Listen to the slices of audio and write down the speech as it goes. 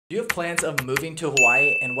Do you have plans of moving to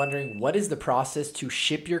Hawaii and wondering what is the process to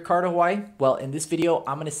ship your car to Hawaii? Well, in this video,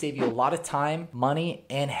 I'm gonna save you a lot of time, money,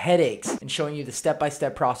 and headaches in showing you the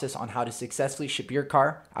step-by-step process on how to successfully ship your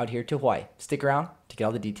car out here to Hawaii. Stick around to get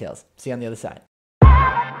all the details. See you on the other side.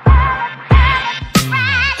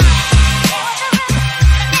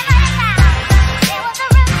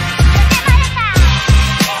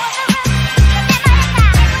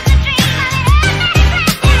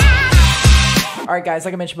 All right, guys,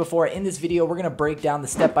 like I mentioned before, in this video, we're gonna break down the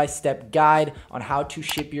step-by-step guide on how to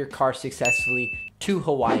ship your car successfully to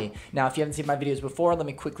Hawaii. Now, if you haven't seen my videos before, let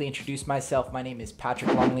me quickly introduce myself. My name is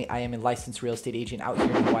Patrick Longley. I am a licensed real estate agent out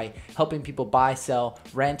here in Hawaii, helping people buy, sell,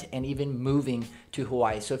 rent, and even moving to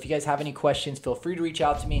Hawaii. So if you guys have any questions, feel free to reach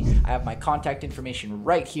out to me. I have my contact information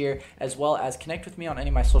right here, as well as connect with me on any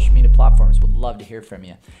of my social media platforms. Would love to hear from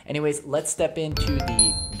you. Anyways, let's step into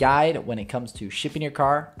the guide when it comes to shipping your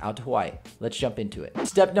car out to Hawaii. Let's jump into it.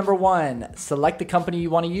 Step number one, select the company you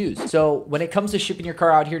want to use. So when it comes to shipping your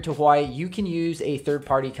car out here to Hawaii, you can use a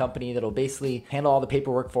third-party company that'll basically handle all the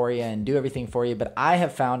paperwork for you and do everything for you. But I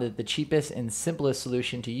have found that the cheapest and simplest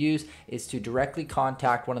solution to use is to directly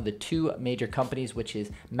contact one of the two major companies, which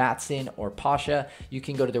is Matson or Pasha. You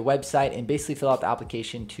can go to their website and basically fill out the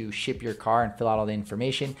application to ship your car and fill out all the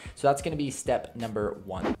information. So that's going to be step number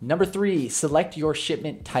one. Number three, select your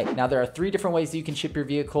shipment type. Now, there are three different ways that you can ship your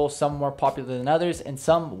vehicle, some more popular than others and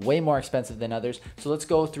some way more expensive than others. So let's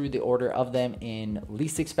go through the order of them in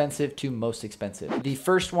least expensive to most expensive. The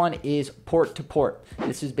first one is port to port.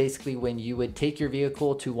 This is basically when you would take your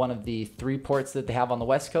vehicle to one of the three ports that they have on the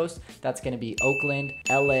West Coast. That's going to be Oakland,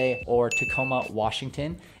 LA, or Tacoma,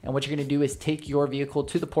 Washington. And what you're going to do is take your vehicle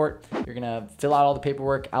to the port. You're going to fill out all the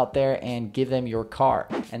paperwork out there and give them your car.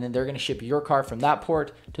 And then they're going to ship your car from that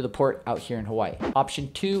port to the port out here in Hawaii.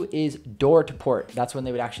 Option two is door to port. That's when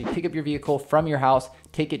they would actually pick up your vehicle from your house,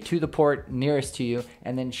 take it to the port nearest to you,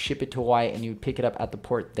 and then ship it to Hawaii, and you would pick it up at the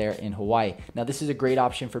port there in Hawaii. Now, this is a great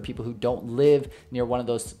option for people who don't live near one of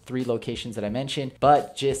those three locations that I mentioned,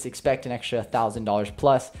 but just expect an extra $1,000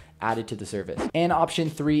 plus added to the service. And option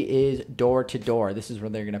three is door to door. This is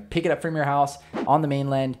where they're gonna pick it up from your house on the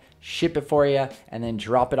mainland, ship it for you, and then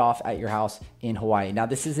drop it off at your house in Hawaii. Now,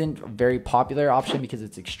 this isn't a very popular option because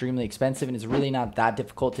it's extremely expensive and it's really not that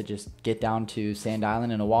difficult to just get down to Sand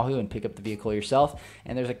Island and Oahu and pick up the vehicle yourself.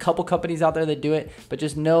 And there's a couple companies out there that do it, but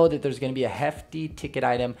just know that there's gonna be a hefty ticket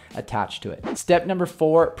item attached to it. Step number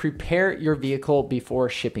four, prepare your vehicle before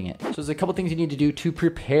shipping it. So there's a couple things you need to do to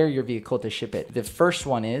prepare your vehicle to ship it. The first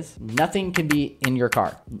one is nothing can be in your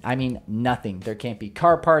car. I mean, nothing. There can't be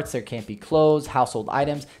car parts, there can't be clothes, household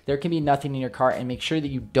items. There can be nothing in your car, and make sure that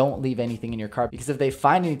you don't leave anything in your car, because if they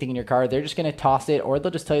find anything in your car, they're just going to toss it, or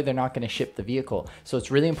they'll just tell you they're not going to ship the vehicle. So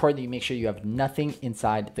it's really important that you make sure you have nothing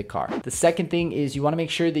inside the car. The second thing is you want to make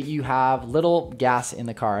sure that you have little gas in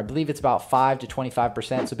the car. I believe it's about 5 to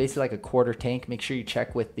 25%. So basically like a quarter tank. Make sure you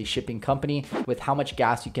check with the shipping company with how much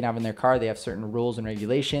gas you can have in their car. They have certain rules and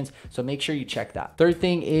regulations. So make sure you check that. Third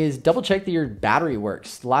thing is double check that your battery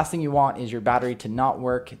works. The last thing you want is your battery to not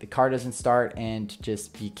work, the car doesn't start, and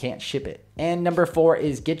just you can't ship it. And number four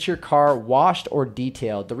is get your car washed or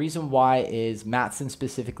detailed. The reason why is Matson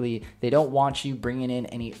specifically, they don't want you bringing in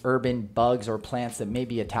any urban bugs or plants that may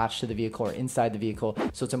be attached to the vehicle or inside the vehicle.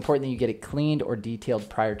 So it's important that you get it cleaned or detailed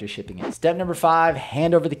prior to shipping it. Step number five,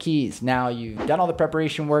 hand over the keys. Now you've done all the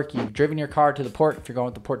preparation work, you've driven your car to the port if you're going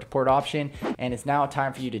with the port to port option, and it's now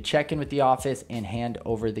time for you to check in with the office and hand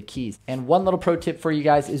over the keys. And one little pro tip for you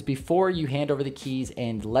guys is before you hand over the keys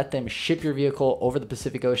and let them ship your vehicle over the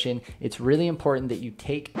Pacific Ocean, it's really important that you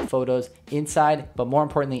take photos inside, but more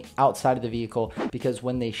importantly, outside of the vehicle, because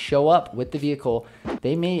when they show up with the vehicle,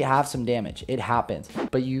 they may have some damage. It happens,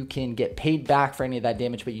 but you can get paid back for any of that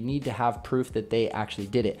damage, but you need to have proof that they actually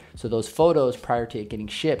did it. So those photos prior to it getting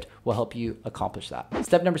shipped will help you accomplish that.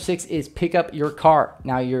 Step number six is pick up your car.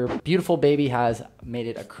 Now, your beautiful baby has made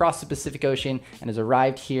it across the Pacific Ocean and has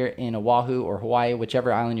arrived here in Oahu or Hawaii,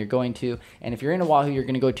 whichever island you're going to. And if you're in Oahu, you're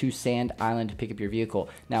going to go to Sand Island to pick up your vehicle.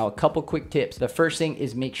 Now, a couple quick tips. The first thing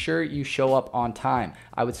is make sure you show up on time.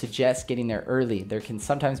 I would suggest getting there early. There can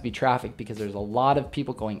sometimes be traffic because there's a lot of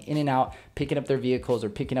people going in and out, picking up their vehicles or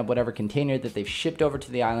picking up whatever container that they've shipped over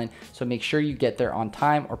to the island. So make sure you get there on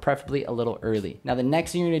time, or preferably a little early. Now, the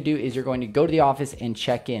next thing you're going to do is you're going to go to the office and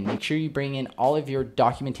check in. Make sure you bring in all of your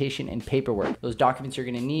documentation and paperwork. Those documents you're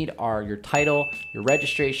going to need are your title, your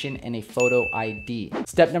registration, and a photo ID.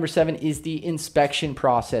 Step number seven is the inspection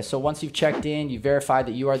process. So once you've checked in, you verify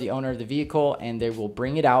that you are the owner of the vehicle, and they will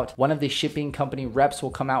bring it out. One of the shipping company reps will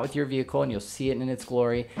come out with your vehicle and you'll see it in its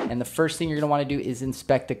glory. And the first thing you're going to want to do is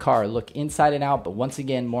inspect the car. Look inside inside and out, but once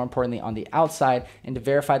again, more importantly on the outside, and to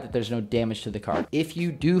verify that there's no damage to the car. If you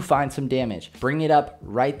do find some damage, bring it up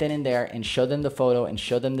right then and there and show them the photo and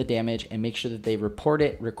show them the damage, and make sure that they report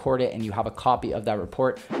it, record it, and you have a copy of that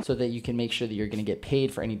report so that you can make sure that you're going to get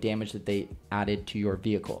paid for any damage that they added to your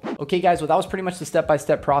vehicle. Okay guys, well that was pretty much the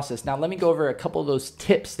step-by-step process. Now let me go over a couple of those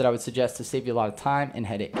tips that I would suggest to save you a lot of time and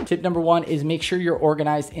headache. Tip number one is make sure you're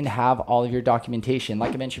organized and have all of your documentation.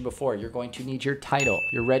 Like I mentioned before, you're going to need your title,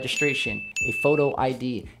 your registration, a photo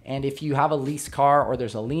ID, and if you have a lease car or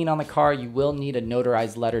there's a lien on the car, you will need a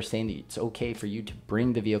notarized letter saying that it's okay for you to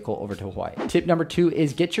bring the vehicle over to Hawaii. Tip number two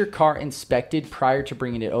is get your car inspected prior to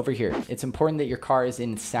bringing it over here. It's important that your car is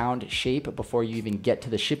in sound shape before you even get to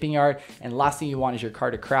the shipping yard, and last thing you want is your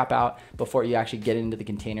car to crap out before you actually get it into the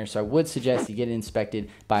container. So I would suggest you get it inspected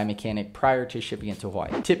by a mechanic prior to shipping it to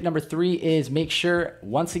Hawaii. Tip number three is make sure,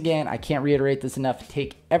 once again, I can't reiterate this enough,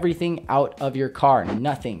 take everything out of your car.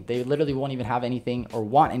 Nothing. They literally won't even have anything or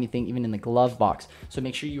want anything even in the glove box. So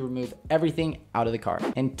make sure you remove everything out of the car.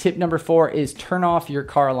 And tip number four is turn off your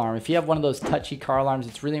car alarm. If you have one of those touchy car alarms,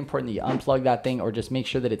 it's really important that you unplug that thing or just make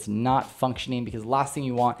sure that it's not functioning, because the last thing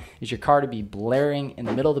you want is your car to be blaring in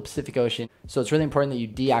the middle of the Pacific Ocean. So it's really important that you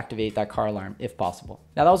deactivate that car alarm if possible.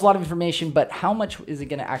 Now that was a lot of information, but how much is it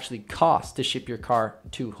going to actually cost to ship your car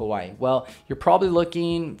to Hawaii? Well, you're probably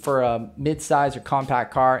looking for a mid-size or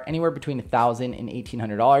compact car anywhere between $1,000 and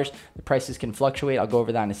 $1,800. The prices can fluctuate. I'll go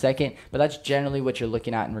over that in a second, but that's generally what you're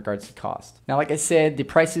looking at in regards to cost. Now, like I said, the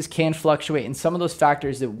prices can fluctuate, and some of those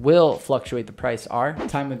factors that will fluctuate the price are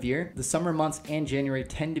time of year. The summer months and January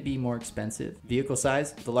tend to be more expensive. Vehicle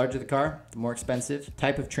size, the larger the car, the more expensive.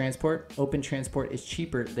 Type of transport, open transport is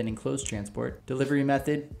cheaper than enclosed transport. Delivery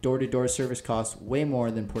method, door-to-door service costs way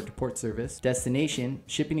more than port-to-port service. Destination,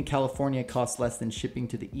 shipping to California costs less than shipping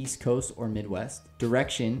to the East Coast or Midwest.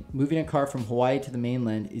 Direction, moving a car from Hawaii to the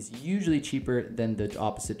mainland is usually cheaper than the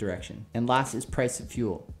opposite direction. And last is price of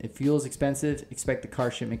fuel. If fuel is expensive, expect the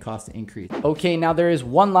car shipment cost to increase. Okay, now there is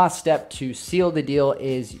one last step to seal the deal,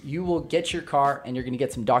 is you will get your car and you're going to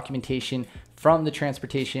get some documentation from the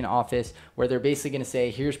transportation office where they're basically going to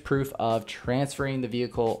say, here's proof of transferring the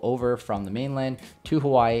vehicle over from the mainland to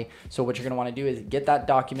Hawaii. So what you're going to want to do is get that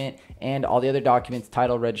document and all the other documents,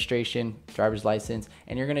 title, registration, driver's license,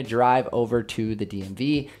 and you're going to drive over to the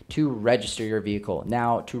DMV to register your vehicle.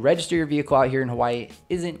 Now, to register your vehicle out here in Hawaii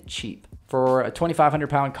isn't cheap. For a 2,500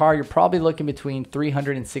 pound car, you're probably looking between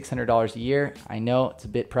 $300 and $600 a year. I know it's a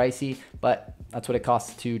bit pricey, but that's what it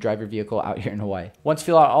costs to drive your vehicle out here in Hawaii. Once you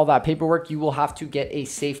fill out all that paperwork, you will have to get a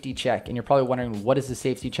safety check. And you're probably wondering, what is a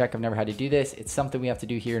safety check? I've never had to do this. It's something we have to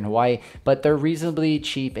do here in Hawaii, but they're reasonably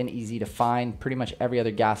cheap and easy to find. Pretty much every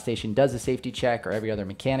other gas station does a safety check, or every other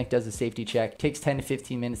mechanic does a safety check. It takes 10 to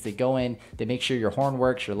 15 minutes. They go in, they make sure your horn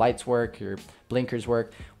works, your lights work, your blinkers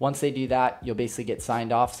work. Once they do that, you'll basically get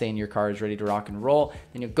signed off saying your car is ready to rock and roll.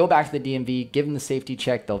 Then you'll go back to the DMV, give them the safety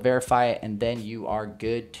check, they'll verify it, and then you are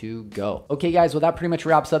good to go. Okay guys, well that pretty much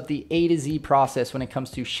wraps up the A to Z process when it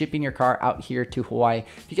comes to shipping your car out here to Hawaii.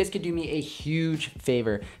 If you guys could do me a huge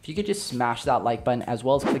favor, if you could just smash that like button as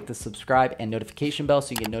well as click the subscribe and notification bell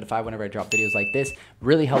so you get notified whenever I drop videos like this.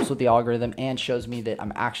 Really helps with the algorithm and shows me that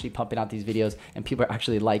I'm actually pumping out these videos and people are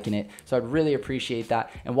actually liking it. So I'd really appreciate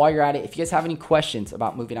that. And while you're at it, if you guys have any questions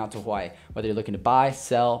about moving out to Hawaii, whether you're looking to buy,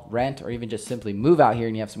 sell, rent, or even just simply move out here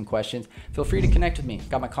and you have some questions, feel free to connect with me.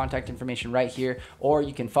 Got my contact information right here, or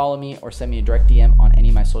you can follow me or send me a direct DM on any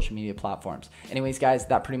of my social media platforms. Anyways, guys,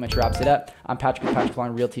 that pretty much wraps it up. I'm Patrick with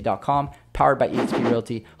PatrickLongRealty.com, powered by eXp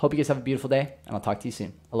Realty. Hope you guys have a beautiful day, and I'll talk to you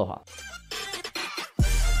soon. Aloha.